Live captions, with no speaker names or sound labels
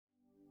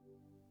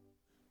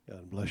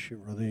God bless you,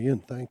 Brother Ian.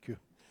 Thank you.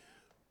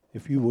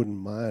 If you wouldn't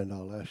mind,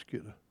 I'll ask you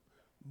to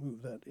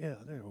move that. Yeah,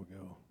 there we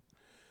go.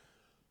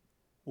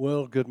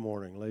 Well, good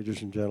morning,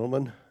 ladies and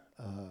gentlemen.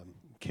 In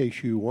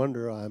case you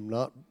wonder, I'm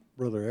not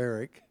Brother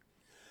Eric.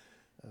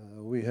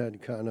 We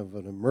had kind of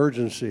an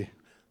emergency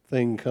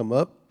thing come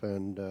up,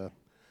 and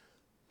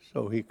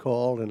so he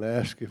called and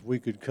asked if we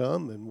could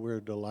come, and we're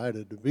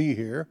delighted to be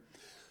here.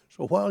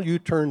 So while you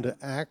turn to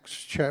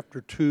Acts chapter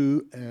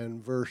 2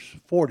 and verse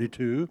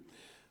 42,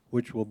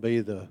 which will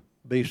be the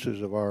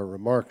basis of our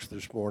remarks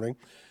this morning,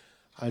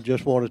 I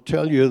just want to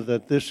tell you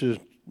that this is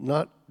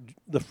not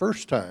the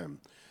first time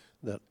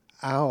that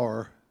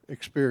our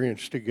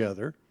experience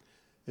together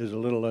is a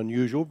little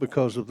unusual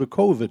because of the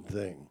COVID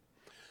thing.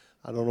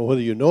 I don't know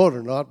whether you know it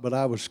or not, but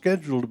I was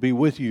scheduled to be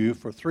with you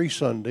for 3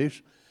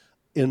 Sundays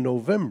in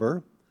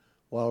November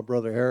while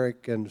Brother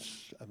Eric and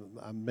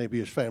maybe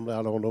his family,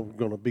 I don't know, were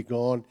going to be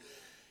gone.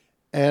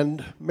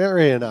 And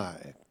Mary and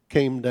I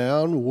came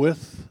down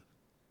with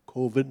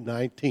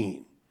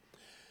COVID-19.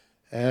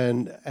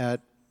 And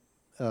at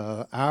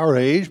our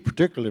age,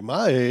 particularly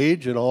my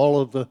age, and all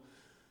of the,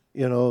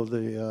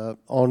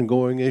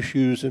 ongoing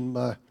issues in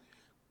my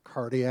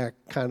cardiac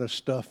kind of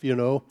stuff,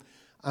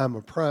 I'm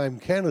a prime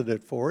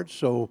candidate for it.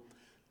 So,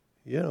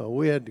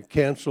 we had to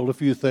cancel a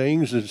few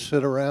things and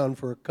sit around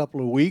for a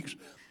couple of weeks.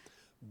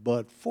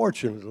 But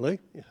fortunately,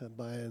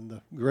 by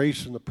the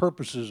grace and the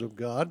purposes of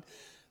God,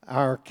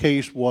 our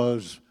case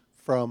was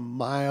from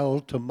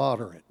mild to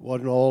moderate.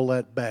 Wasn't all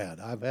that bad.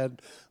 I've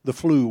had the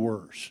flu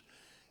worse.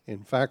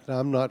 In fact,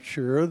 I'm not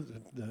sure.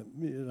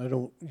 I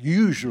don't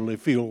usually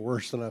feel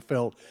worse than I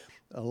felt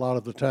a lot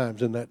of the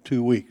times in that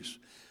 2 weeks.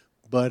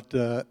 But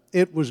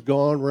it was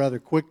gone rather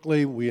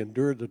quickly. We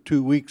endured the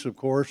 2 weeks, of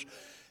course.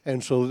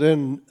 And so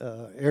then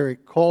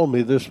Eric called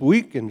me this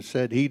week and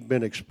said he'd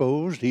been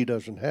exposed. He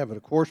doesn't have it,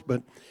 of course,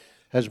 but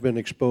has been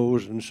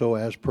exposed. And so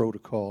as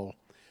protocol,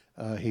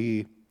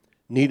 he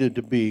needed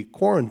to be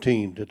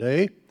quarantined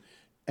today.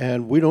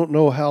 And we don't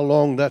know how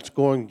long that's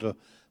going to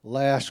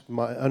last.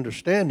 My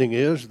understanding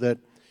is that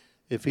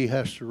if he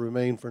has to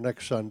remain for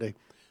next Sunday,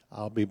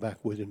 I'll be back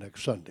with you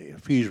next Sunday.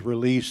 If he's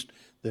released,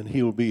 then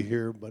he'll be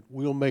here, but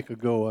we'll make a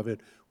go of it,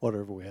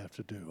 whatever we have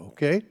to do,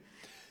 okay?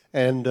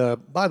 And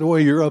by the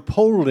way, you're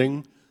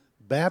upholding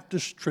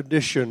Baptist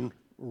tradition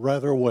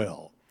rather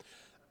well.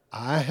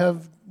 I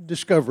have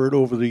discovered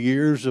over the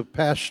years of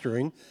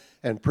pastoring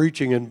and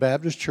preaching in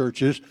Baptist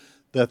churches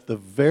that the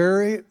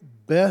very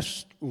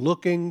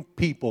best-looking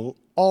people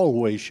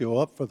always show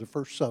up for the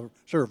first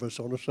service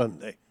on a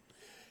Sunday.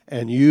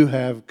 And you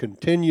have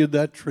continued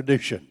that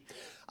tradition.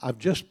 I've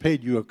just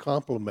paid you a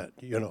compliment,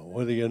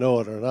 whether you know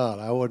it or not.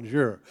 I wasn't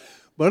sure.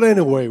 But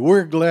anyway,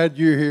 we're glad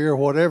you're here,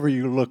 whatever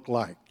you look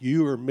like,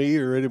 you or me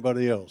or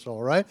anybody else,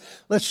 all right?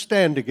 Let's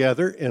stand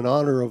together in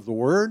honor of the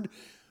Word.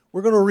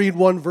 We're going to read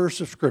one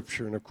verse of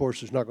Scripture, and of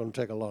course it's not going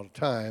to take a lot of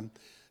time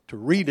to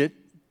read it,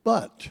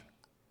 but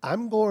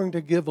I'm going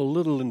to give a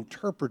little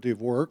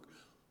interpretive work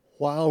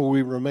while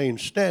we remain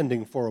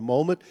standing for a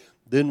moment.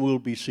 Then we'll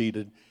be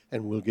seated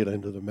and we'll get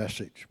into the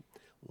message.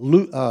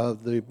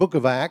 The book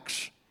of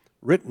Acts,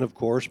 written, of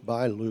course,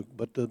 by Luke,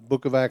 but the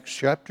book of Acts,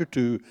 chapter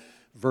 2,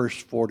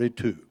 verse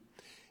 42.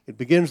 It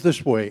begins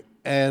this way,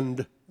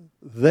 and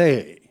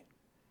they.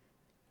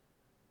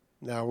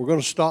 Now, we're going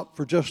to stop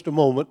for just a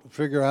moment and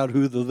figure out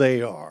who the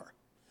they are,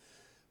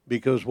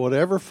 because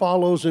whatever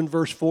follows in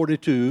verse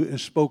 42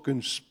 is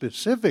spoken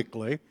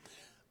specifically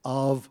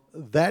of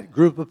that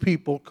group of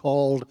people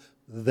called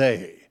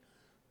they.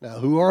 Now,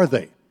 who are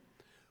they?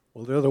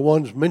 Well, they're the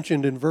ones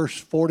mentioned in verse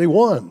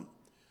 41.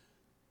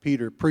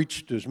 Peter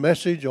preached his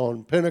message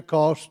on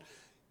Pentecost,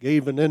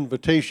 gave an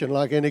invitation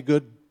like any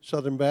good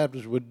Southern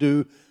Baptist would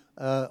do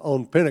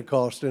on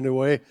Pentecost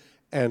anyway,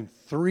 and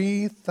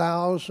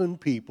 3,000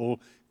 people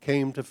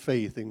came to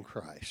faith in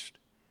Christ.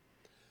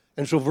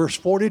 And so verse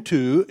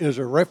 42 is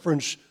a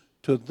reference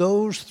to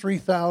those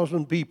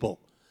 3,000 people.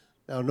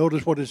 Now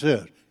notice what it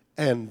says.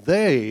 And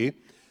they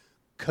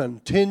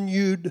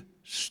continued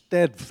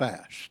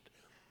steadfast.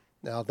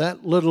 Now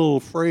that little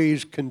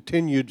phrase,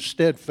 continued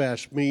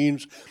steadfast,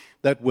 means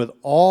that with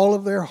all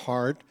of their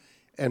heart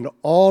and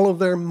all of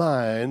their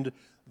mind,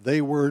 they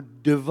were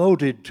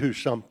devoted to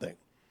something.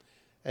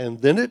 And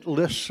then it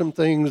lists some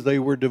things they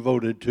were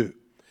devoted to.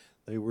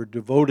 They were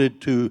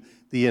devoted to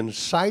the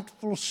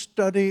insightful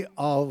study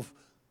of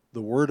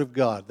the Word of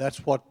God.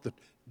 That's what the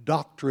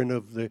doctrine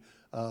of the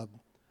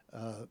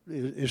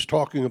is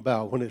talking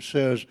about when it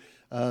says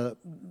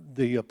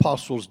the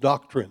apostles'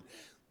 doctrine.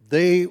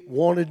 They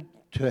wanted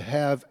to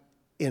have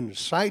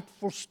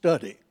insightful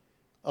study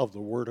of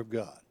the Word of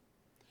God.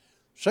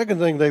 Second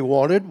thing they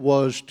wanted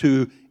was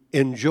to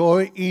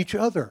enjoy each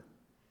other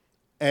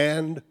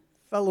and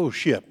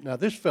fellowship. Now,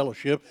 this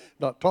fellowship,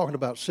 not talking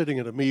about sitting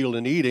at a meal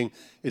and eating,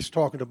 it's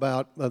talking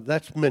about,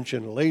 that's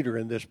mentioned later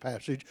in this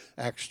passage,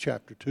 Acts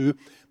chapter 2,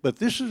 but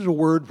this is a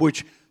word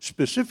which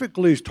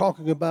specifically is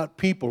talking about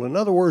people. In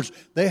other words,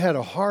 they had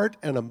a heart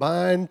and a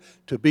mind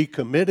to be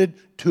committed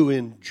to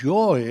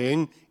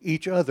enjoying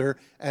each other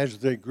as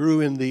they grew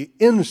in the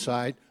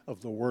insight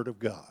of the Word of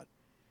God.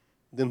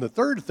 Then the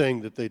third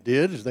thing that they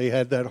did is they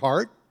had that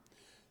heart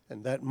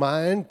and that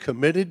mind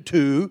committed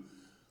to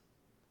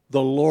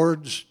the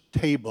Lord's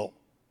table,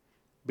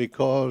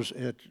 because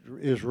it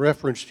is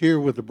referenced here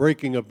with the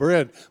breaking of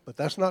bread, but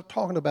that's not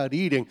talking about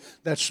eating.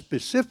 That's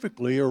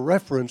specifically a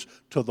reference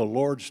to the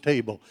Lord's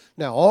table.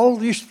 Now, all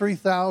these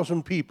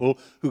 3,000 people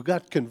who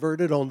got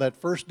converted on that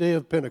first day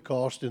of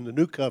Pentecost in the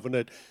New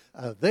Covenant,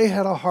 they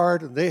had a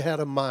heart and they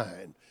had a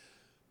mind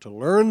to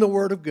learn the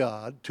Word of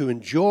God, to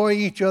enjoy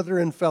each other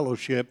in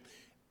fellowship,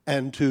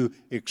 and to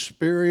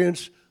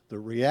experience the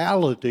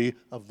reality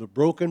of the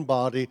broken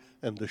body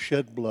and the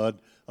shed blood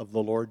of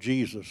the Lord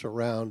Jesus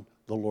around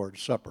the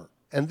Lord's Supper.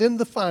 And then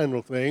the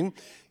final thing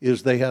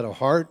is they had a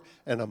heart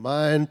and a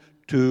mind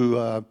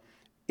to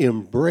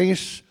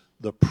embrace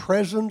the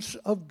presence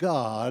of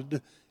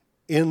God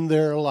in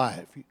their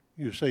life.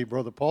 You say,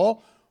 Brother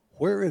Paul,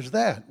 where is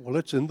that? Well,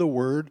 it's in the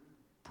word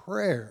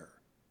prayer.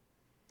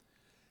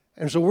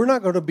 And so we're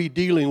not going to be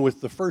dealing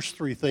with the first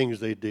three things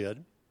they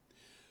did.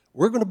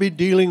 We're going to be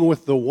dealing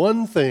with the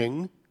one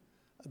thing,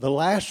 the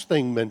last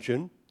thing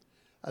mentioned.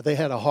 They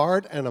had a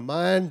heart and a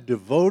mind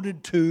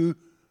devoted to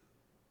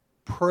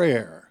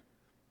prayer.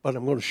 But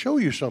I'm going to show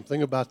you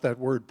something about that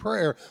word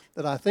prayer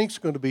that I think is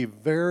going to be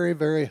very,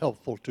 very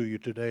helpful to you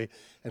today,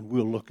 and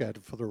we'll look at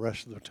it for the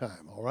rest of the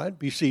time. All right?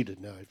 Be seated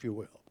now, if you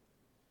will.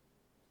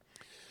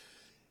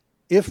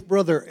 If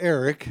Brother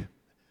Eric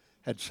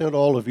had sent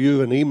all of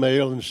you an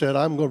email and said,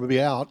 I'm going to be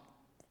out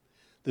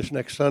this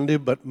next Sunday,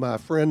 but my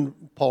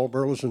friend Paul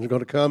Burleson is going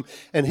to come,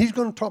 and he's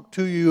going to talk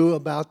to you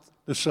about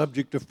the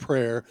subject of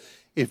prayer.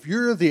 If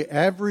you're the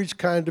average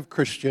kind of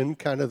Christian,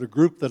 kind of the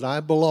group that I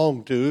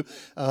belong to,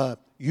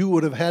 you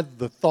would have had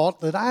the thought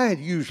that I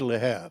usually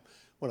have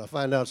when I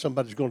find out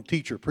somebody's going to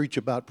teach or preach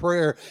about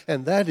prayer,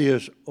 and that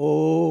is,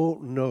 oh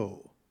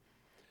no.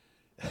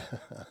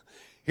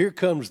 Here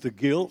comes the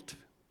guilt.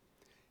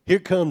 Here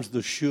comes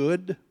the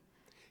should.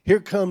 Here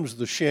comes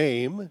the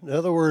shame. In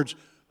other words,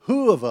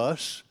 who of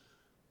us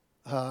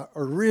are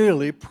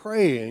really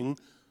praying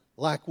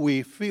like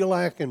we feel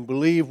like and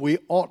believe we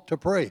ought to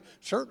pray?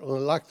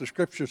 Certainly, like the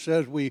Scripture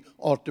says, we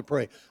ought to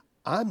pray.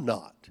 I'm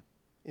not.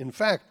 In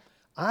fact,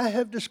 I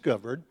have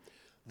discovered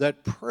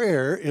that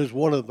prayer is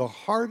one of the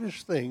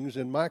hardest things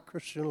in my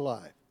Christian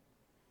life.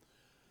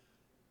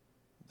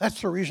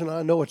 That's the reason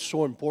I know it's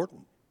so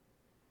important.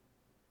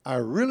 I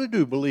really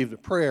do believe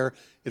that prayer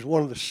is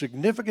one of the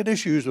significant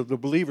issues of the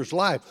believer's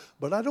life,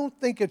 but I don't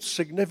think it's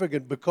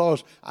significant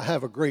because I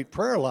have a great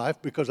prayer life,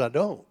 because I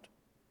don't.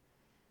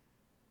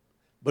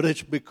 But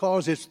it's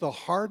because it's the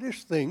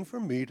hardest thing for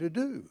me to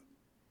do.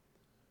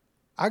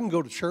 I can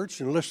go to church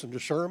and listen to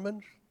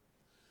sermons.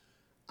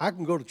 I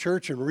can go to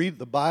church and read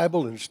the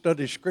Bible and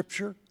study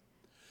Scripture.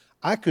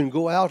 I can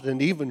go out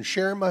and even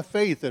share my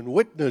faith and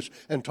witness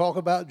and talk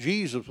about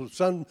Jesus with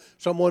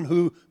someone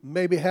who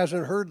maybe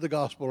hasn't heard the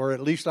gospel, or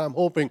at least I'm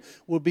hoping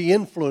will be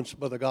influenced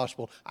by the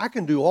gospel. I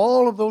can do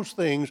all of those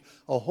things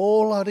a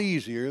whole lot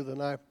easier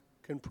than I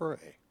can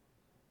pray.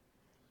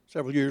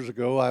 Several years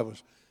ago, I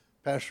was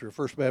pastor of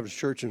First Baptist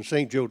Church in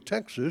St. Joe,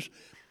 Texas,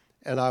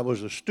 and I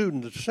was a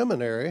student at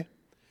seminary,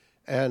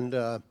 and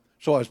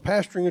so I was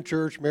pastoring a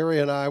church. Mary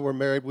and I were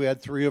married. We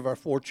had 3 of our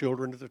 4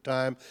 children at the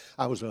time.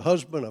 I was a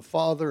husband, a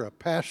father, a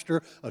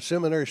pastor, a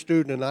seminary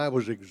student, and I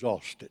was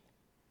exhausted.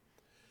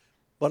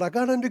 But I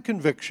got under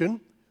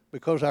conviction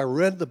because I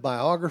read the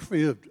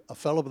biography of a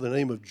fellow by the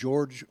name of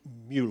George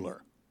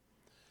Mueller.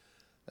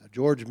 Now,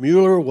 George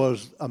Mueller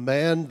was a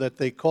man that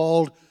they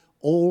called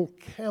Old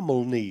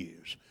Camel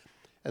Knees.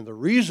 And the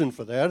reason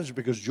for that is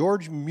because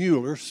George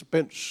Mueller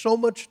spent so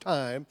much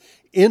time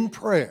in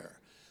prayer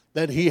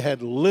that he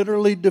had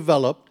literally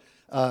developed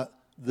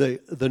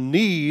the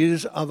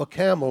knees of a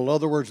camel. In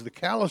other words, the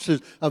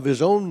calluses of his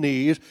own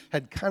knees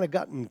had kind of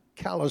gotten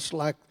callous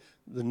like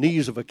the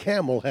knees of a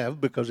camel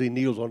have, because he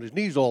kneels on his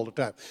knees all the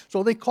time.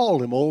 So they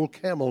called him Old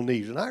Camel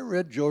Knees. And I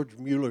read George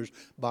Mueller's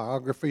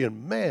biography,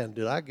 and man,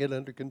 did I get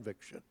under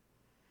conviction.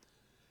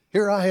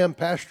 Here I am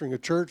pastoring a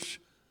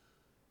church,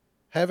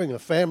 having a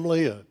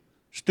family, a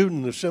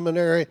student in the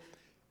seminary,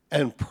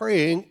 and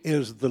praying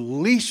is the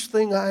least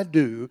thing I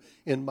do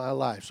in my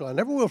life. So I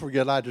never will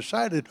forget, I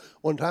decided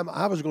one time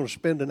I was going to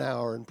spend an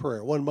hour in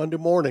prayer. One Monday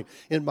morning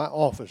in my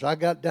office, I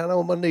got down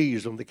on my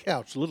knees on the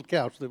couch, the little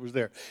couch that was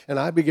there, and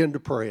I began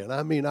to pray. And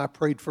I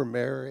prayed for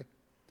Mary.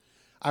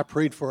 I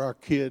prayed for our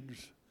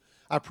kids.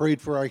 I prayed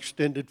for our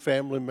extended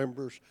family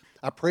members.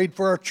 I prayed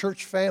for our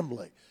church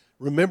family.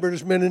 Remembered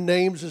as many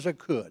names as I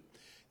could.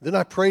 Then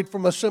I prayed for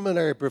my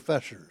seminary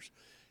professors.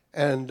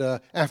 And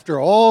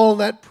after all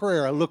that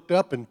prayer, I looked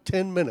up and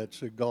 10 minutes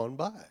had gone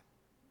by.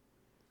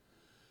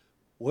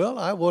 Well,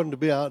 I wasn't to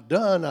be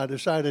outdone. I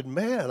decided,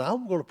 man,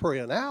 I'm going to pray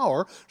an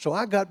hour. So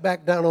I got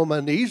back down on my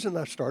knees and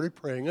I started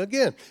praying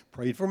again.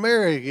 Prayed for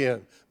Mary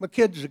again, my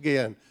kids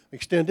again,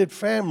 extended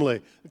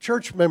family,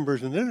 church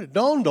members. And then it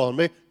dawned on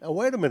me, now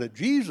wait a minute,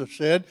 Jesus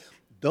said,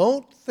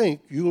 don't think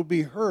you'll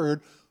be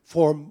heard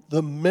for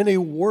the many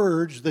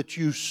words that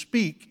you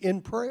speak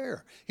in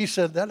prayer. He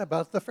said that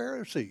about the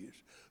Pharisees,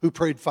 who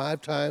prayed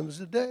 5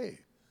 times a day.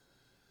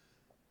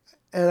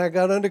 And I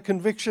got under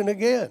conviction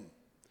again.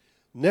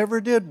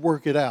 Never did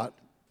work it out.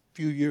 A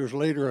few years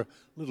later, a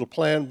little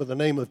plan by the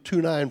name of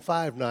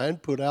 2959,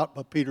 put out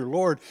by Peter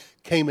Lord,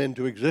 came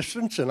into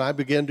existence, and I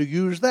began to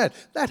use that.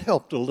 That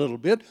helped a little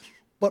bit.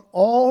 But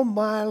all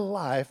my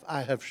life,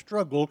 I have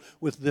struggled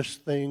with this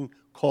thing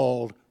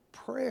called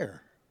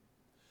prayer.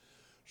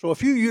 So a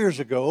few years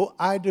ago,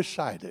 I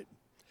decided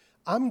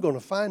I'm going to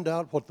find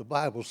out what the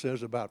Bible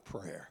says about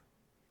prayer.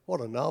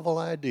 What a novel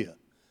idea.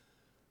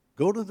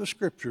 Go to the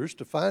Scriptures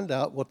to find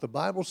out what the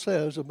Bible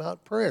says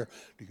about prayer.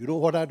 Do you know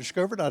what I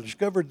discovered? I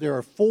discovered there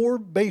are 4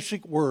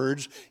 basic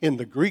words in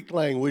the Greek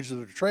language that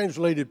are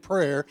translated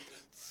prayer.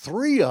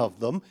 3 of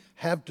them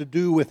have to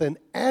do with an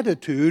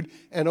attitude,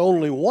 and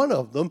only 1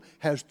 of them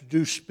has to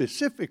do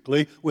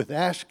specifically with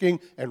asking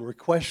and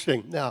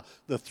requesting. Now,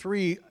 the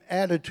 3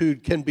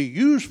 attitude can be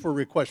used for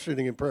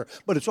requesting in prayer,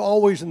 but it's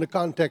always in the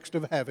context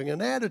of having an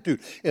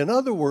attitude. In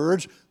other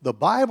words, the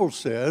Bible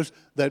says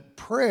that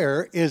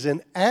prayer is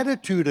an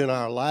attitude in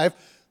our life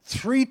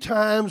 3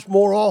 times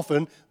more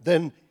often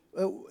than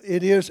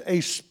it is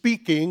a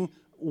speaking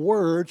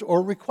words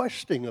or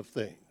requesting of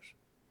things.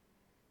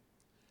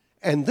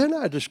 And then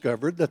I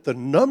discovered that the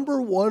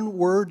number 1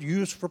 word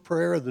used for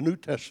prayer in the New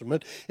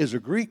Testament is a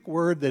Greek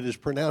word that is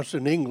pronounced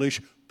in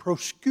English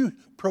proseuche.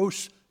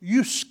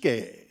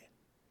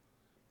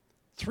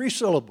 3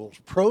 syllables,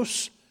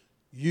 proseuche.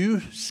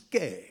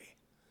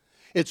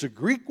 It's a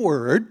Greek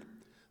word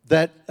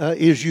that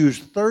is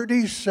used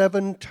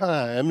 37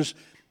 times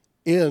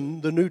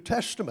in the New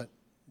Testament.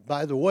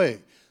 By the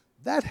way,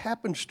 that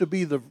happens to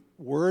be the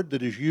word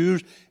that is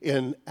used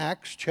in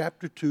Acts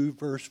chapter 2,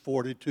 verse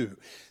 42.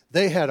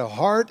 They had a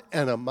heart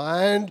and a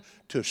mind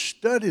to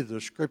study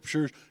the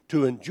Scriptures,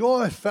 to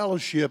enjoy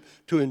fellowship,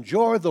 to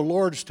enjoy the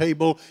Lord's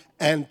table,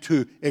 and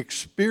to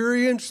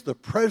experience the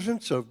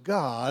presence of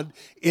God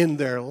in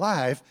their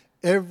life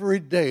every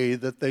day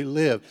that they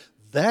live.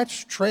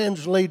 That's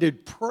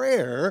translated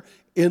prayer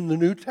in the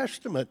New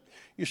Testament.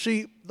 You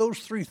see, those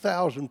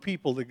 3,000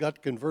 people that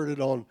got converted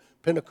on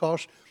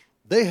Pentecost,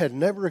 they had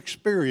never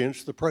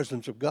experienced the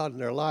presence of God in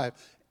their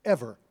life,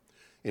 ever.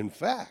 In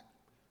fact,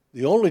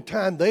 the only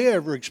time they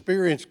ever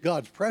experienced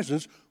God's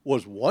presence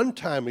was one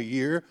time a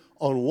year,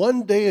 on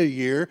one day a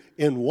year,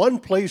 in one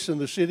place in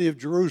the city of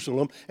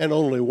Jerusalem, and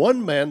only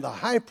one man, the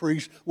high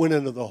priest, went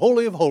into the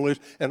Holy of Holies,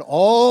 and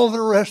all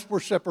the rest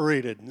were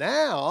separated.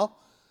 Now,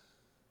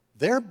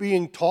 they're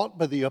being taught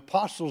by the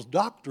apostles'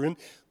 doctrine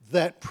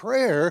that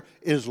prayer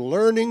is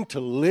learning to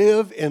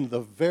live in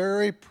the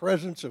very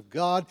presence of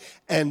God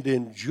and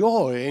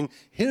enjoying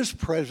His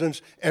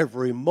presence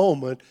every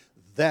moment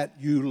that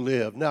you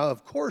live. Now,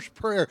 of course,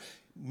 prayer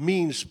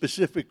means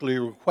specifically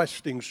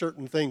requesting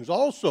certain things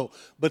also,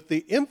 but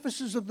the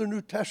emphasis of the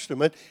New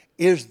Testament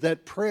is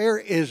that prayer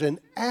is an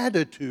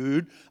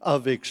attitude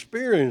of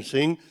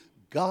experiencing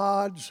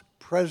God's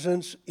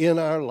presence in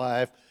our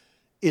life.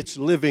 It's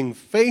living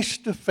face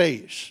to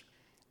face.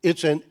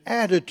 It's an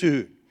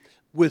attitude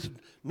with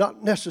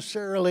not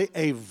necessarily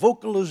a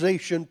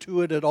vocalization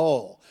to it at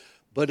all,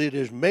 but it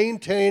is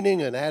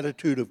maintaining an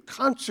attitude of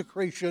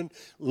consecration,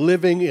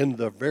 living in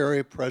the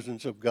very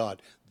presence of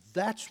God.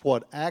 That's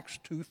what Acts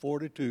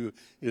 2:42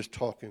 is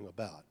talking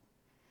about.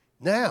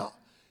 Now,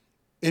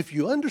 if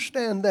you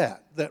understand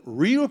that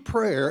real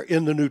prayer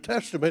in the New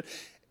Testament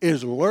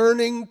is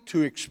learning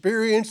to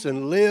experience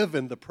and live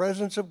in the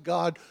presence of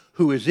God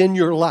who is in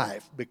your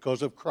life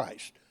because of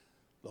Christ,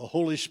 the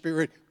Holy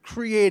Spirit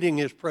creating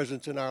His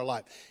presence in our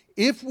life.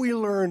 If we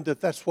learn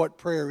that that's what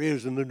prayer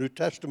is in the New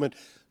Testament,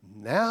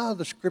 now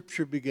the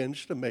Scripture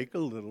begins to make a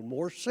little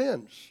more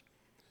sense.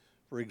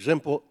 For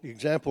example,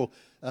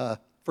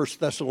 1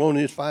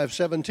 Thessalonians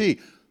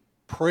 5:17,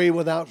 pray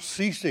without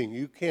ceasing.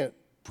 You can't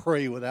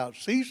pray without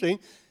ceasing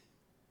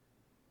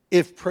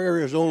if prayer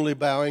is only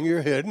bowing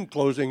your head and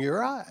closing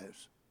your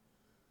eyes,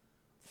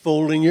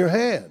 folding your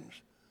hands,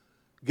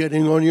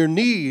 getting on your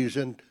knees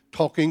and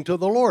talking to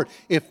the Lord.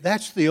 If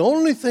that's the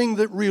only thing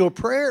that real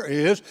prayer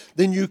is,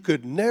 then you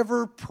could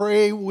never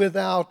pray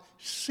without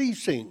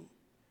ceasing.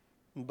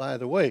 And by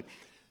the way,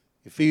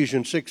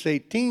 Ephesians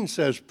 6:18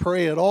 says,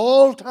 pray at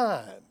all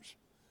times.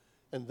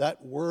 And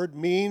that word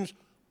means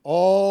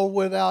all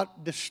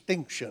without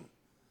distinction.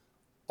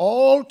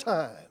 All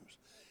times.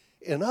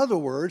 In other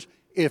words,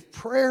 if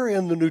prayer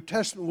in the New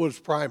Testament was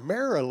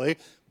primarily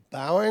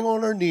bowing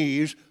on our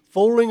knees,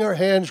 folding our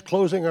hands,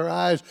 closing our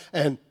eyes,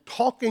 and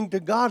talking to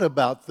God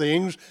about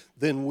things,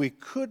 then we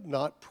could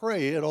not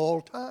pray at all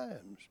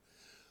times.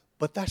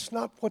 But that's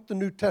not what the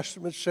New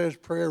Testament says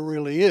prayer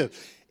really is.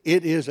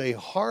 It is a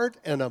heart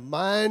and a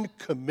mind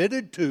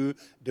committed to,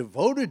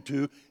 devoted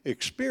to,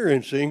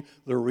 experiencing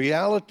the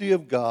reality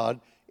of God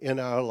in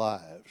our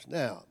lives.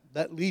 Now,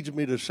 that leads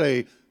me to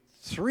say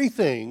 3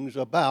 things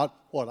about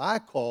what I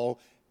call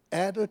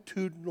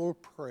attitudinal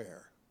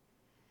prayer.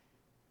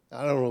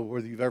 I don't know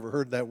whether you've ever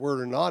heard that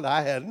word or not.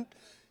 I hadn't.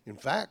 In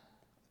fact,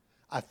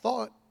 I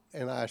thought,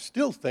 and I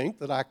still think,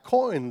 that I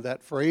coined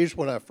that phrase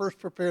when I first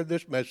prepared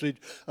this message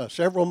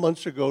several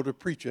months ago to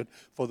preach it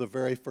for the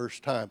very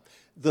first time.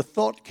 The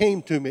thought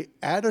came to me,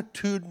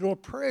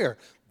 attitudinal prayer.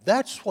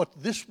 That's what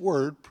this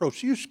word,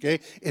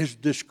 proseuche, is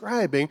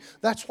describing.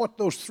 That's what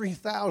those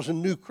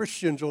 3,000 new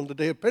Christians on the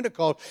day of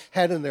Pentecost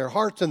had in their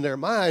hearts and their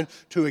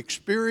minds, to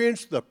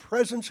experience the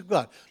presence of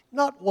God.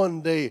 Not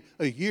one day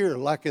a year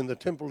like in the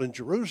temple in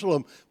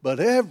Jerusalem, but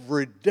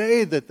every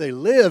day that they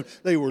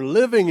lived, they were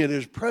living in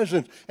His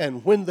presence.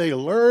 And when they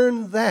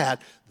learned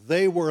that,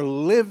 they were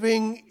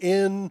living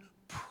in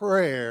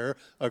prayer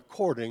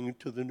according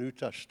to the New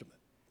Testament.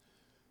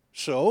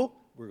 So,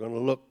 we're going to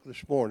look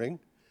this morning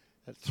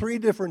at three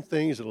different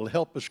things that will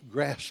help us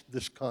grasp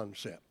this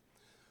concept.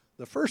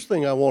 The first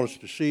thing I want us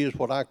to see is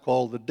what I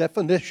call the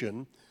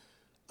definition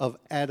of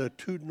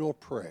attitudinal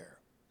prayer.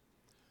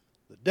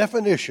 The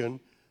definition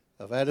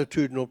of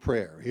attitudinal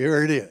prayer.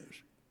 Here it is.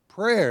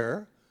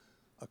 Prayer,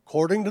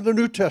 according to the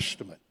New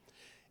Testament,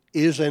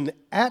 is an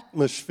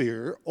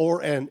atmosphere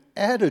or an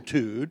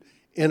attitude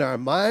in our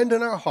mind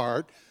and our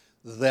heart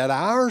that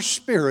our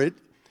spirit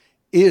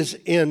is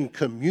in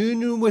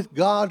communion with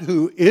God,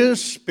 who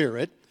is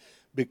spirit,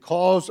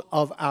 because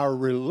of our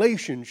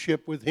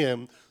relationship with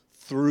Him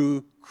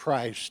through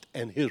Christ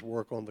and His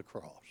work on the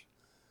cross.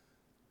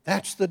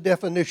 That's the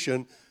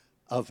definition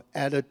of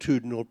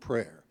attitudinal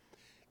prayer.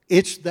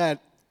 It's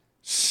that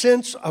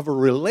sense of a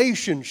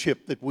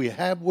relationship that we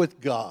have with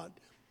God,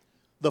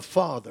 the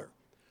Father,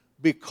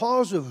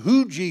 because of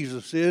who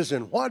Jesus is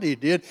and what He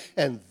did,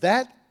 and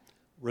that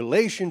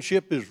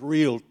relationship is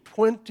real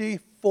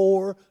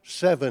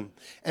 24/7.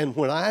 And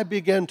when I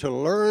begin to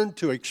learn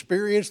to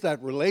experience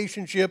that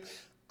relationship,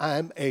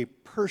 I'm a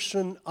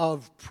person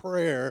of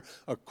prayer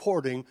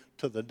according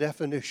to the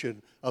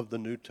definition of the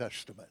New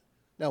Testament.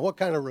 Now, what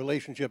kind of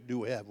relationship do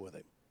we have with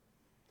Him?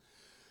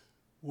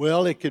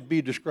 Well, it could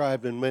be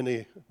described in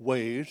many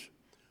ways.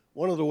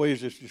 One of the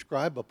ways it's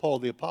described by Paul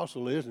the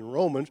Apostle is in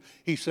Romans,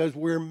 he says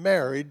we're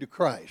married to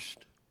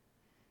Christ.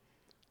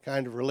 The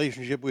kind of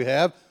relationship we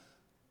have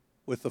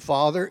with the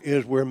Father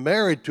is we're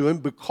married to Him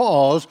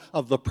because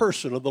of the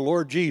person of the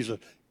Lord Jesus.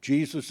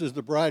 Jesus is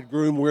the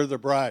bridegroom, we're the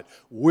bride.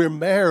 We're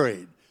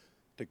married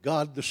to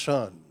God the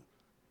Son.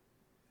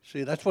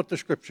 See, that's what the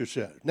Scripture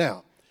says.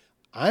 Now,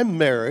 I'm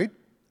married.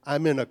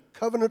 I'm in a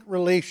covenant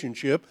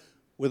relationship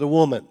with a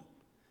woman.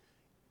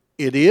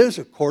 It is,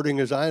 according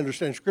as I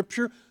understand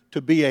Scripture, to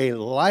be a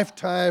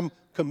lifetime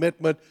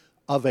commitment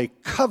of a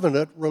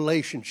covenant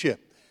relationship.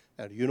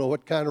 Now, do you know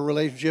what kind of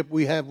relationship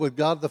we have with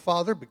God the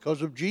Father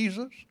because of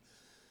Jesus?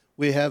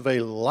 We have a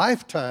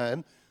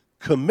lifetime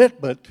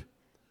commitment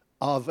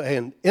of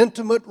an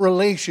intimate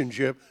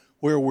relationship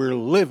where we're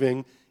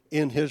living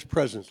in His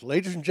presence.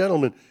 Ladies and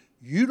gentlemen,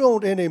 you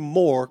don't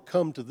anymore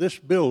come to this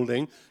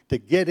building to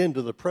get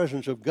into the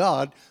presence of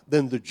God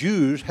than the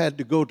Jews had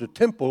to go to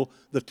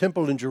the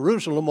temple in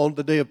Jerusalem on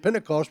the day of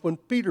Pentecost when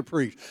Peter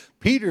preached.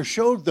 Peter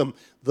showed them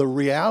the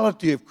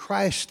reality of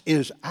Christ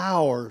is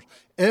ours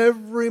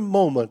every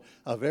moment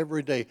of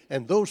every day.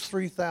 And those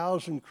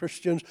 3,000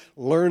 Christians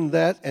learned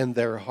that, and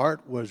their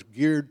heart was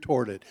geared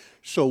toward it.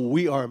 So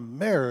we are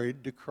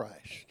married to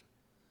Christ.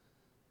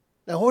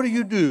 Now, what do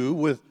you do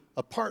with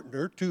a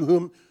partner to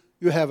whom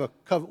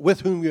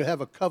with whom you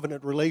have a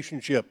covenant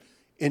relationship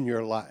in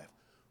your life?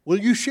 Well,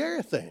 you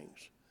share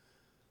things.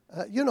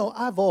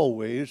 I've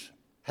always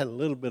had a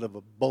little bit of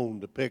a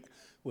bone to pick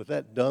with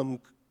that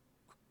dumb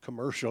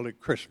commercial at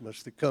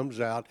Christmas that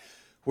comes out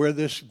where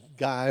this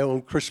guy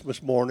on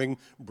Christmas morning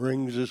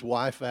brings his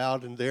wife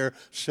out, and there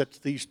sits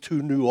these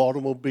two new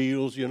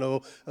automobiles,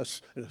 an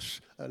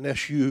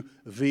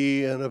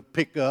SUV and a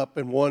pickup,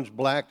 and one's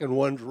black and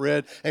one's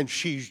red, and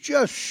she's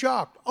just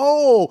shocked.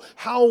 Oh,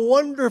 how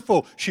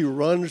wonderful. She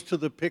runs to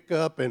the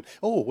pickup, and,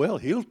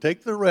 he'll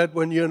take the red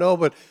one,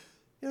 but,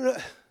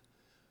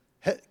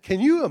 can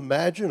you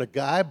imagine a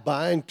guy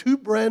buying two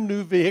brand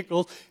new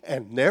vehicles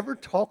and never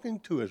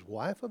talking to his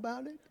wife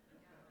about it?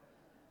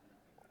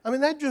 I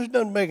mean, that just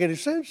doesn't make any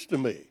sense to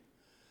me.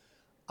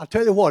 I'll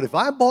tell you what, if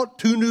I bought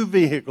two new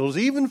vehicles,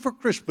 even for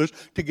Christmas,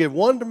 to give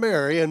one to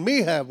Mary and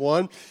me have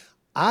one,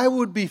 I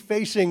would be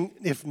facing,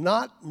 if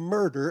not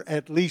murder,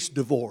 at least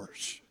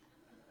divorce.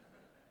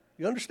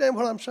 You understand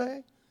what I'm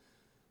saying?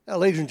 Now,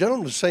 ladies and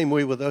gentlemen, the same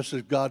way with us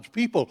as God's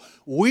people.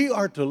 We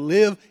are to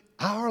live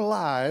our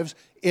lives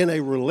in a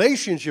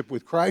relationship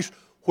with Christ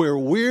where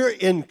we're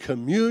in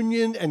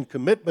communion and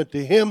commitment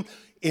to Him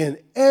in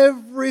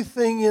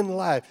everything in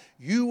life.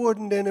 You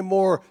wouldn't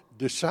anymore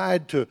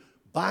decide to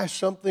buy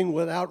something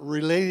without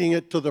relating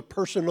it to the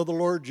person of the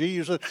Lord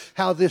Jesus,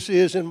 how this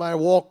is in my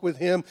walk with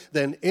Him,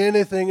 than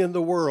anything in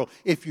the world,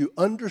 if you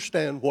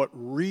understand what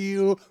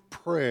real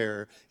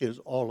prayer is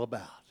all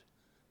about.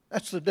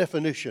 That's the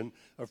definition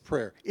of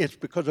prayer. It's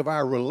because of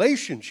our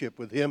relationship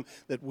with Him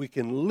that we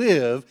can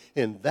live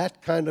in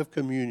that kind of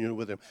communion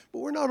with Him. But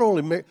we're not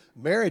only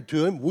married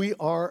to Him, we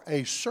are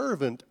a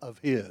servant of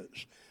His.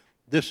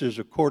 This is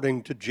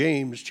according to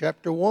James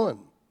chapter 1.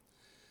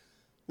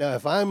 Now,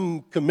 if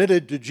I'm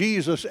committed to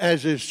Jesus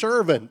as His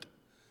servant,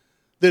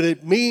 then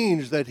it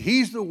means that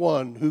He's the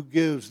one who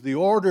gives the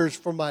orders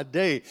for my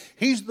day.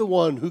 He's the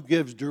one who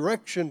gives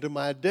direction to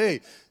my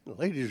day.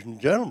 Ladies and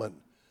gentlemen,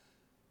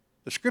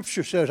 the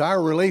Scripture says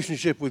our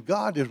relationship with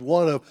God is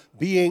one of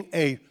being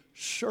a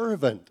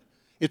servant.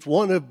 It's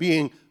one of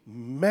being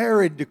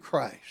married to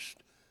Christ.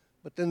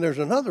 But then there's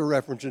another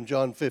reference in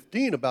John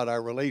 15 about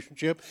our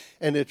relationship,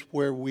 and it's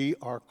where we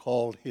are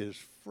called his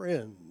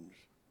friends.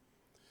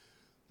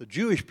 The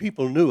Jewish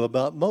people knew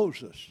about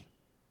Moses.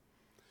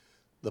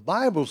 The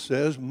Bible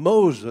says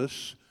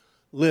Moses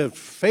lived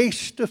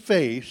face to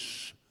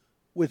face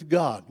with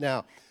God.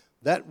 Now,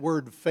 that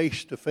word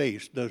face to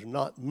face does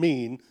not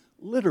mean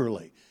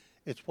literally.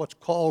 It's what's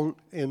called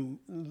in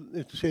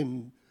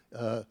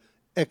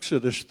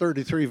Exodus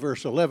 33,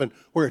 verse 11,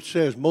 where it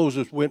says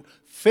Moses went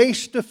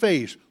face to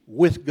face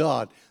with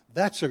God.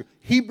 That's a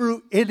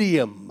Hebrew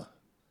idiom.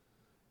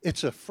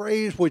 It's a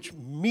phrase which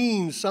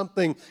means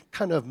something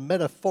kind of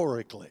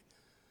metaphorically.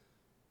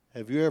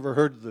 Have you ever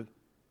heard the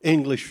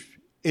English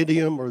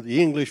idiom or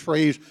the English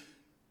phrase,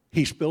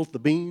 he spilt the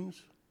beans?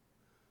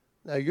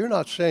 Now, you're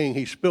not saying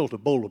he spilt a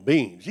bowl of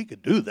beans. He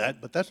could do that,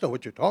 but that's not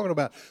what you're talking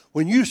about.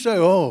 When you say,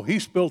 oh, he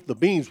spilt the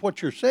beans,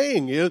 what you're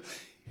saying is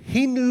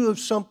he knew of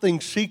something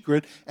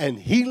secret and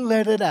he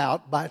let it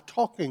out by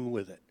talking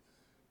with it.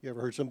 You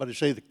ever heard somebody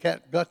say the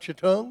cat got your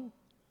tongue?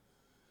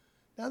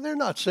 Now, they're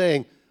not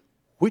saying,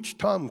 which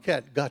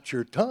tomcat got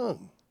your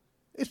tongue?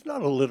 It's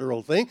not a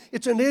literal thing.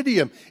 It's an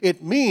idiom.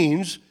 It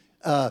means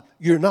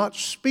you're not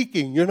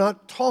speaking, you're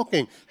not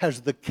talking.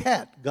 Has the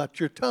cat got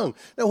your tongue?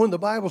 Now, when the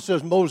Bible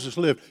says Moses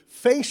lived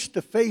face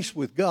to face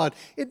with God,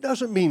 it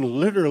doesn't mean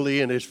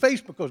literally in his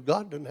face, because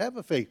God doesn't have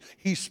a face.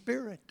 He's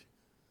spirit.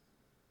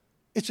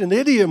 It's an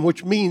idiom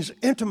which means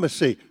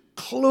intimacy,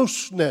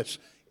 closeness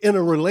in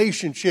a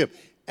relationship.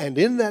 And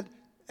in that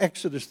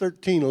Exodus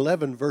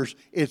 13:11 verse,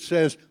 it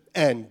says,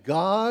 and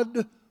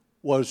God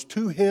was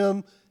to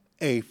him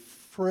a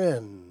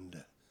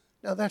friend.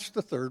 Now, that's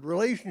the third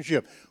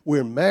relationship.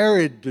 We're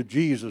married to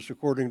Jesus,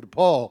 according to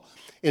Paul.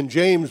 In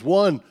James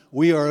 1,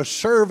 we are a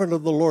servant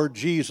of the Lord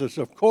Jesus,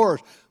 of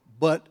course.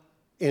 But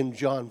in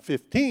John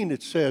 15,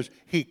 it says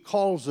he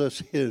calls us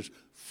his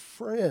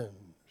friends.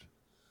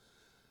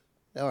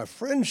 Now, a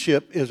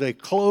friendship is a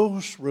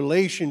close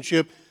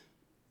relationship,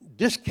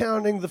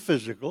 discounting the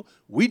physical.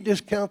 We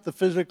discount the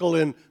physical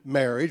in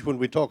marriage when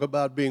we talk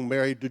about being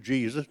married to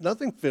Jesus.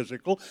 Nothing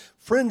physical.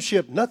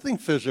 Friendship, nothing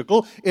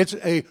physical. It's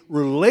a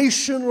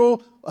relational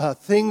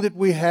thing that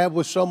we have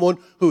with someone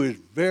who is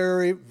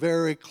very,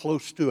 very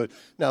close to it.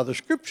 Now, the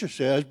Scripture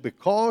says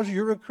because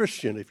you're a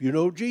Christian, if you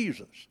know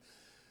Jesus,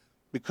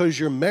 because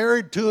you're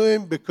married to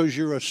him, because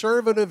you're a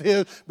servant of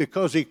his,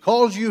 because he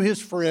calls you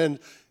his friend,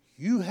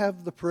 you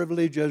have the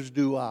privilege, as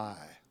do I,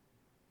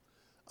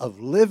 of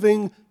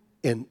living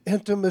in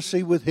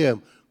intimacy with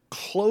him,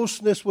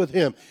 closeness with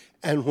him.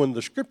 And when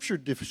the Scripture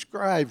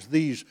describes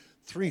these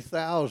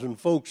 3,000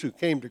 folks who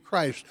came to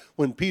Christ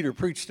when Peter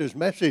preached his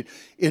message,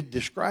 it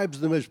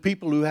describes them as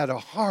people who had a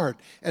heart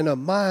and a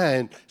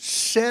mind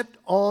set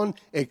on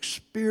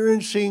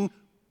experiencing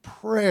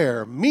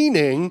prayer,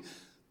 meaning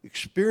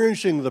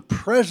experiencing the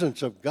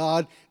presence of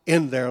God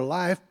in their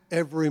life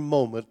every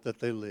moment that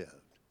they lived.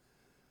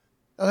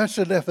 Now, that's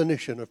the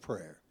definition of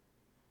prayer,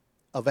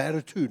 of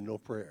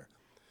attitudinal prayer.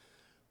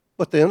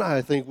 But then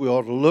I think we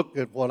ought to look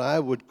at what I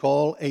would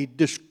call a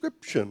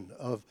description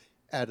of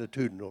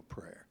attitudinal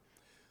prayer.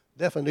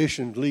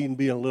 Definitions lead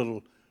me a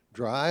little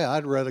dry.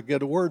 I'd rather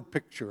get a word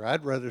picture.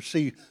 I'd rather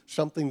see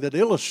something that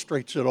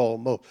illustrates it all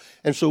more.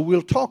 And so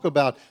we'll talk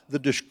about the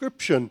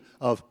description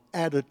of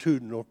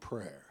attitudinal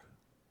prayer.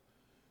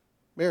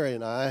 Mary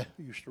and I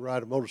used to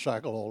ride a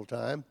motorcycle all the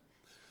time.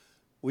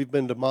 We've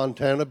been to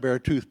Montana,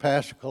 Beartooth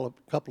Pass a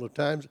couple of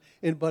times.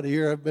 Anybody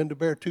here have been to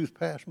Beartooth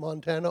Pass,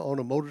 Montana on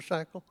a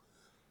motorcycle?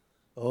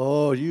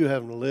 Oh, you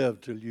haven't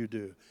lived till you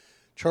do.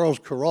 Charles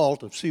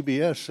Kuralt of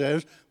CBS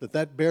says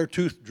that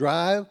Beartooth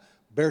Drive,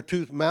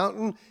 Beartooth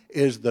Mountain,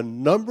 is the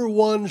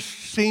 #1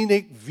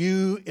 scenic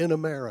view in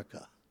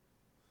America.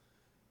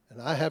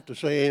 And I have to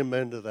say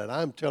amen to that.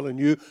 I'm telling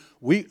you,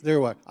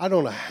 there were, I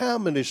don't know how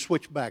many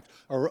switchbacks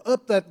are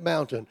up that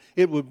mountain.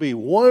 It would be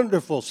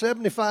wonderful,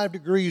 75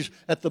 degrees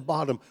at the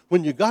bottom.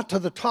 When you got to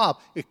the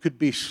top, it could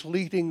be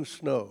sleeting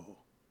snow.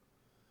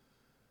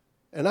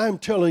 And I'm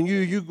telling you,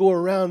 you go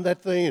around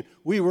that thing, and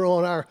we were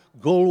on our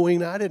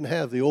Goldwing. I didn't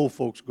have the old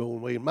folks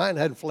Goldwing. Mine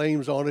had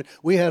flames on it.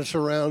 We had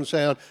surround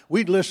sound.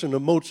 We'd listen to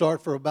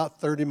Mozart for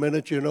about 30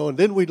 minutes, and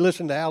then we'd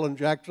listen to Alan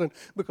Jackson,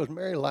 because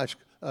Mary likes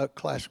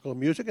classical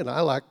music, and I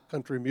like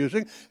country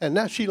music. And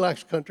now she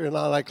likes country, and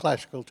I like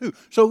classical too.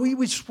 So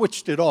we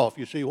switched it off.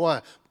 You see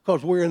why?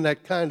 Because we're in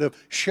that kind of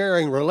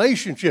sharing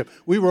relationship.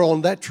 We were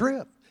on that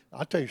trip.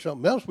 I'll tell you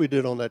something else we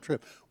did on that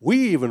trip. We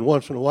even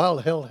once in a while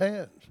held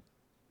hands.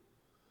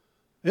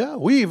 Yeah,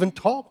 we even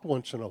talked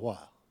once in a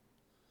while.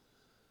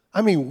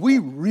 I mean, we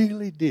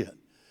really did.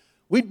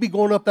 We'd be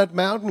going up that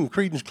mountain, and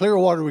Creedence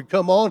Clearwater would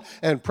come on,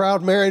 and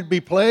Proud Mary would be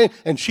playing,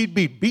 and she'd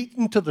be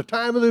beating to the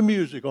time of the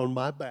music on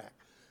my back.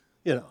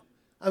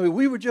 I mean,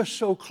 we were just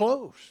so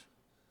close.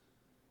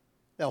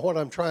 Now, what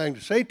I'm trying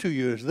to say to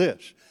you is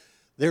this.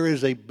 There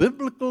is a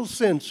biblical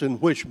sense in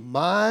which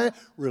my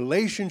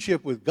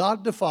relationship with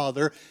God the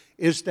Father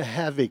is to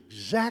have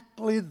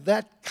exactly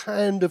that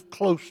kind of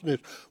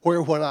closeness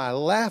where when I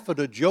laugh at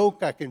a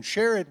joke, I can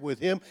share it with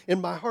him in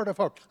my heart of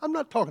hearts. I'm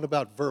not talking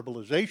about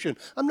verbalization.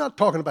 I'm not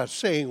talking about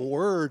saying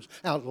words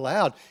out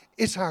loud.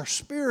 It's our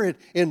spirit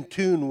in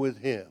tune with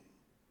him.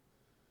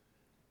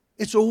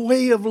 It's a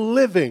way of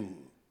living.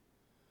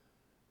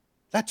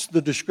 That's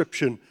the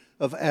description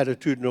of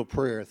attitudinal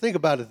prayer. Think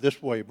about it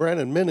this way.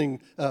 Brennan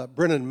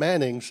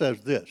Manning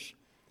says this.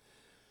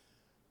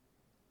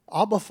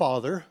 Abba,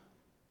 Father,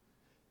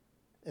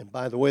 and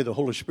by the way, the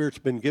Holy Spirit's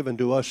been given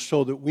to us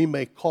so that we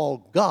may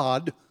call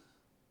God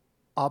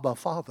Abba,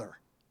 Father.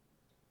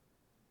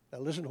 Now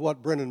listen to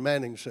what Brennan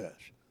Manning says.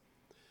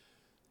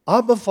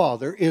 Abba,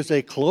 Father is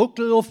a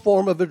colloquial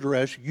form of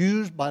address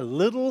used by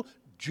little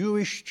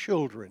Jewish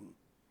children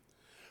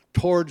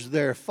towards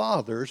their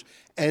fathers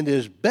and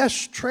is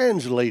best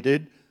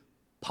translated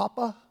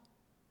Papa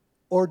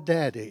or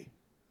Daddy,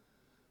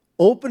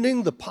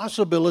 opening the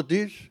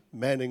possibilities,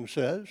 Manning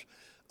says,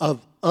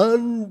 of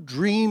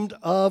undreamed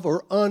of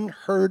or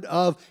unheard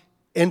of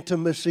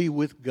intimacy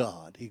with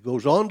God. He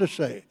goes on to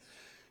say,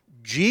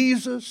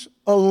 Jesus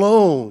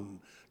alone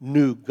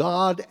knew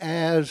God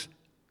as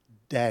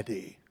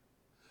Daddy.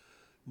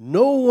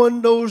 No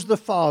one knows the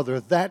Father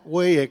that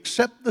way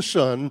except the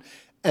Son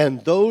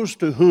and those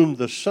to whom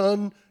the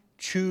Son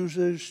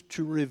chooses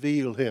to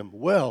reveal him.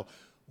 Well,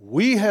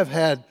 we have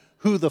had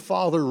who the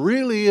Father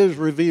really is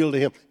revealed to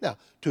him. Now,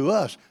 to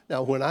us,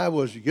 when I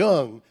was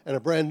young and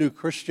a brand new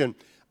Christian,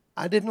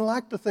 I didn't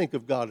like to think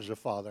of God as a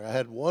father. I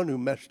had one who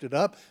messed it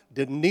up,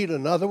 didn't need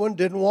another one,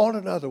 didn't want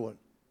another one.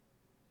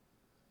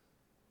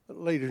 But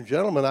ladies and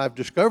gentlemen, I've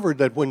discovered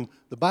that when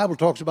the Bible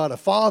talks about a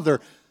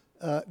father,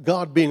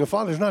 God being a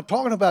father, it's not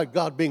talking about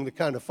God being the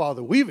kind of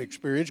father we've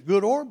experienced,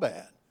 good or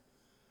bad.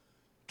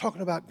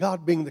 Talking about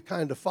God being the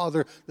kind of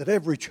father that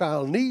every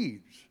child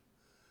needs,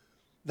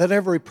 that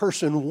every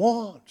person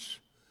wants.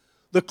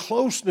 The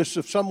closeness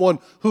of someone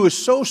who is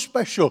so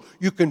special,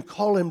 you can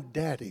call him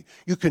Daddy,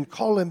 you can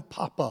call him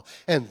Papa,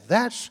 and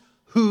that's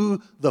who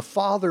the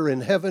Father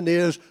in heaven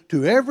is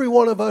to every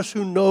one of us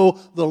who know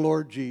the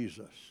Lord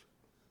Jesus.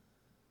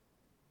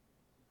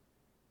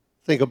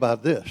 Think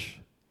about this.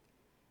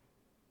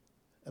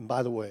 And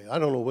by the way, I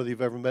don't know whether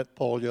you've ever met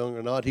Paul Young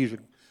or not. He's a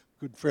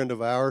good friend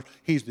of ours.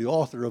 He's the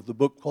author of the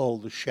book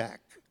called The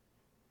Shack.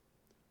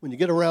 When you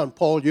get around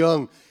Paul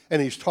Young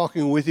and he's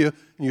talking with you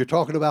and you're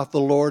talking about the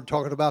Lord,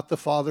 talking about the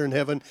Father in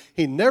heaven,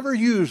 he never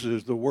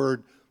uses the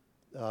word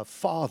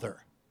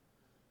Father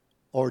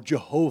or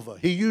Jehovah.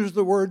 He used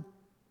the word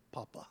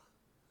Papa.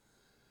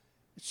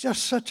 It's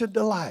just such a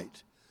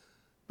delight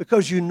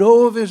because you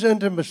know of his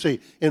intimacy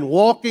in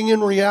walking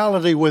in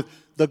reality with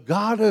the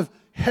God of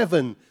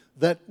heaven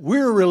that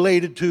we're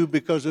related to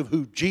because of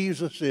who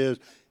Jesus is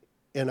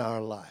in our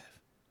life.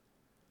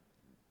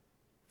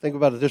 Think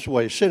about it this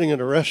way, sitting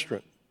in a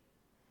restaurant.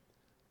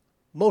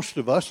 Most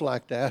of us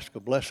like to ask a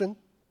blessing.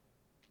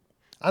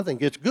 I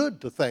think it's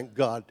good to thank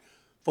God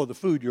for the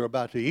food you're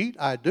about to eat.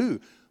 I do.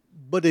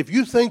 But if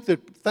you think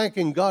that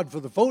thanking God for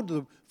the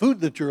food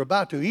that you're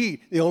about to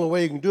eat, the only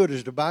way you can do it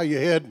is to bow your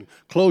head and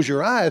close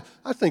your eyes,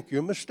 I think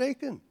you're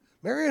mistaken.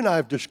 Mary and I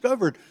have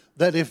discovered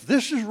that if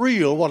this is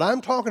real, what I'm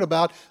talking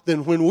about,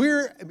 then when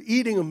we're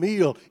eating a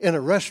meal in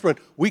a restaurant,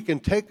 we can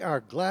take our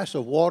glass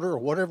of water or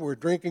whatever we're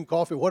drinking,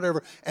 coffee,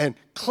 whatever, and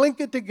clink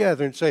it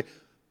together and say,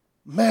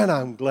 man,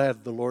 I'm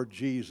glad the Lord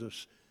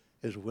Jesus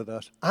is with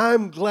us.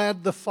 I'm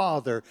glad the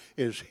Father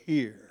is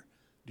here.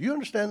 Do you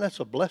understand that's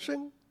a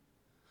blessing?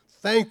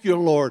 Thank you,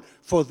 Lord,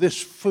 for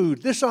this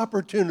food, this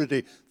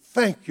opportunity.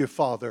 Thank you,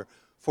 Father,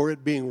 for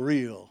it being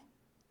real.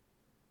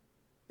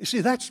 You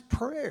see, that's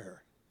prayer.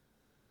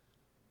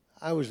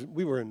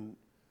 We were in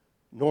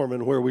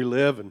Norman where we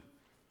live and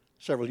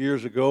several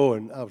years ago,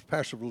 and I was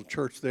pastor of a little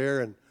church there,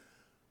 and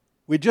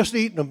we'd just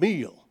eaten a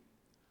meal,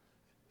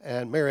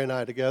 and Mary and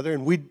I together,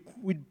 and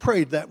we'd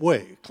prayed that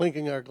way,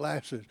 clinking our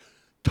glasses,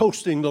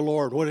 toasting the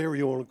Lord, whatever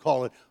you want to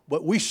call it,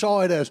 but we saw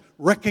it as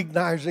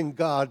recognizing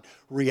God's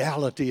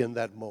reality in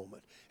that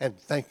moment and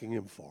thanking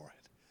him for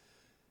it.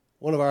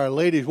 One of our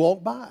ladies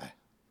walked by,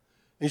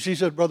 and she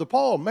said, Brother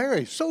Paul,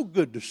 Mary, so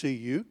good to see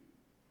you.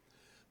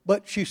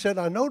 But she said,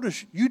 I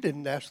noticed you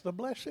didn't ask the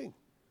blessing.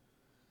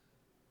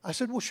 I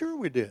said, well, sure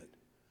we did.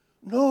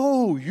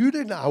 No, you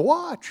didn't. I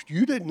watched.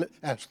 You didn't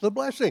ask the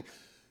blessing.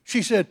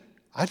 She said,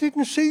 I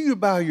didn't see you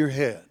bow your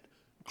head,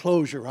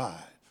 close your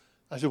eyes.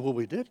 I said, well,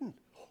 we didn't.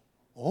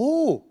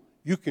 Oh,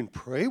 you can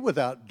pray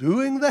without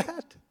doing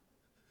that?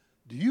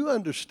 Do you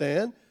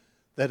understand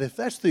that if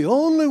that's the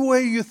only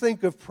way you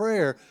think of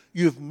prayer,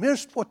 you've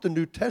missed what the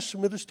New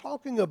Testament is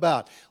talking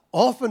about?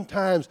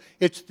 Oftentimes,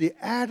 it's the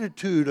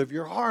attitude of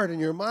your heart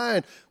and your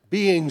mind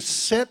being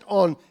set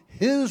on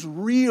his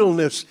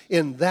realness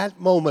in that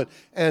moment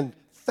and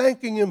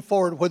thanking him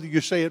for it, whether you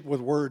say it with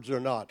words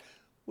or not.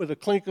 With a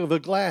clink of a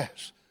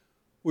glass,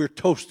 we're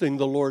toasting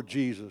the Lord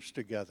Jesus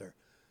together.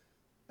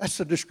 That's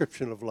the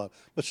description of love.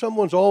 But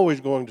someone's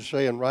always going to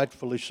say, and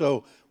rightfully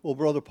so, well,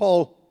 Brother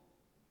Paul,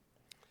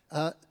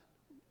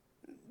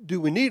 do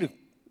we need a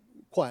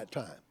quiet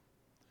time?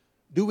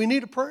 Do we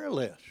need a prayer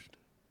list?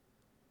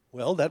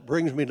 Well, that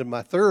brings me to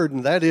my third,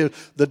 and that is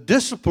the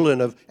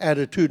discipline of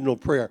attitudinal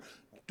prayer.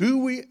 Do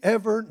we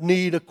ever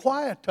need a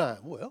quiet time?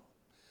 Well,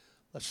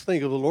 let's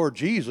think of the Lord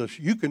Jesus.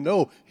 You can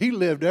know he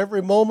lived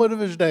every moment of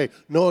his day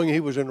knowing he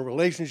was in a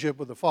relationship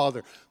with the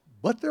Father.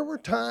 But there were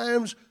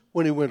times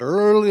when he went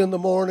early in the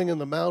morning in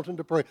the mountain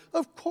to pray.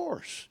 Of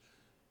course,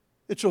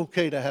 it's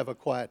okay to have a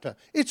quiet time.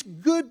 It's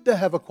good to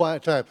have a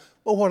quiet time.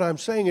 But what I'm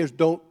saying is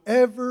don't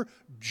ever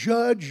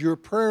judge your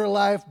prayer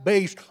life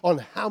based on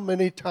how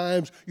many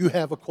times you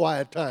have a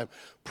quiet time.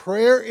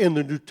 Prayer in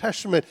the New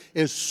Testament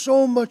is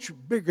so much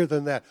bigger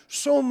than that,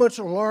 so much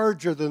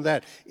larger than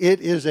that.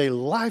 It is a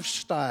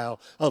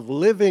lifestyle of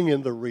living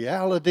in the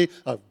reality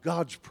of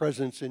God's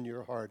presence in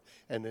your heart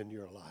and in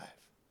your life.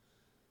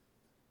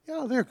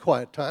 Yeah, there are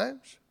quiet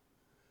times,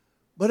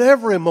 but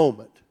every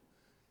moment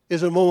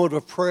is a moment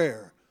of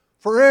prayer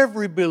for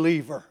every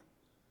believer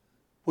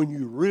when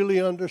you really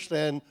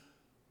understand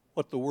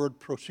what the word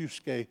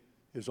prosuske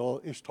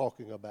is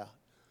talking about.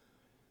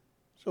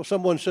 So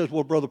someone says,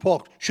 well, Brother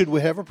Paul, should we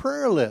have a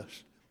prayer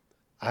list?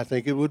 I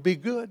think it would be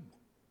good.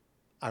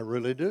 I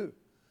really do.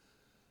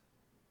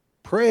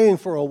 Praying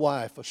for a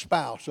wife, a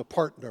spouse, a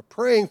partner,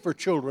 praying for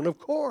children, of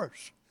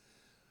course.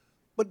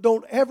 But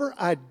don't ever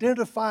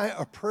identify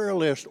a prayer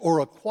list or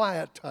a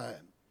quiet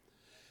time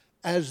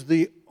as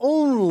the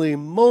only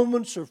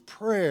moments of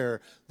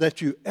prayer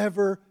that you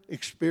ever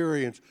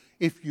experience.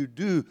 If you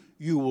do,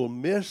 you will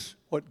miss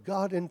what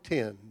God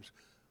intends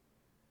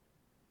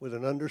with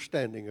an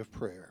understanding of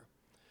prayer.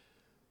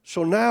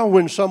 So now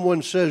when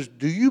someone says,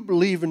 do you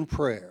believe in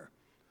prayer?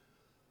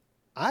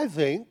 I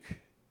think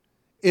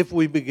if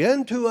we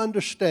begin to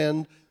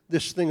understand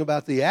this thing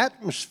about the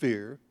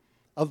atmosphere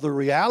of the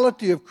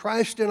reality of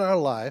Christ in our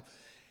life,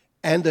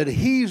 and that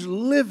he's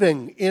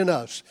living in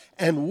us,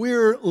 and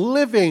we're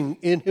living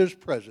in his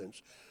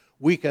presence,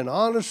 we can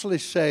honestly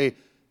say,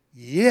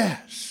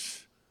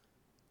 yes,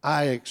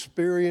 I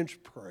experience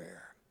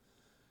prayer,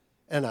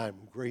 and I'm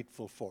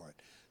grateful for it.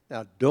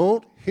 Now,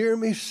 don't hear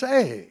me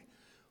say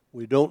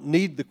we don't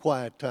need the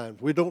quiet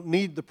times, we don't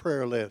need the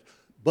prayer list,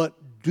 but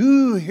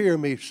do hear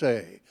me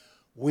say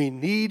we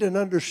need an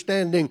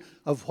understanding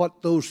of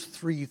what those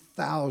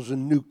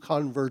 3,000 new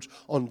converts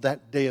on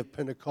that day of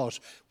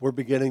Pentecost were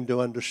beginning to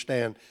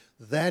understand.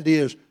 That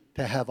is,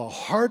 to have a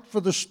heart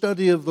for the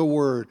study of the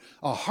Word,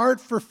 a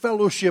heart for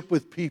fellowship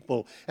with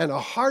people, and a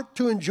heart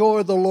to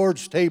enjoy the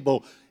Lord's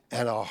table,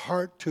 and a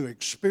heart to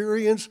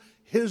experience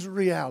his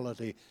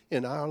reality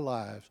in our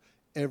lives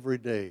every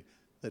day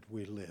that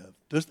we live.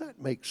 Does that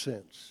make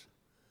sense?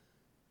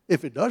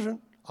 If it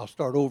doesn't, I'll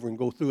start over and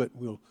go through it,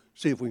 and we'll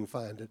see if we can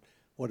find it.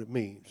 What it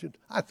means.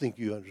 I think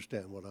you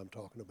understand what I'm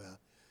talking about.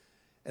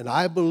 And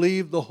I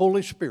believe the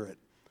Holy Spirit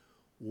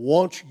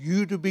wants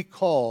you to be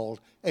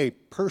called a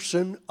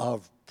person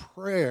of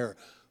prayer,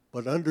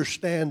 but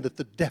understand that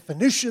the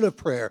definition of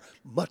prayer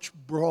much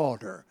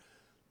broader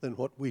than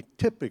what we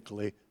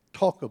typically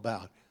talk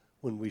about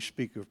when we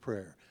speak of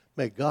prayer.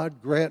 May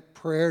God grant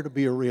prayer to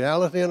be a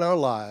reality in our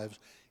lives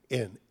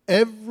in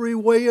every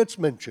way it's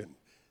mentioned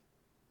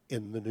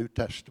in the New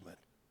Testament.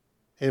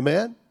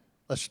 Amen?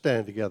 Let's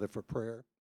stand together for prayer.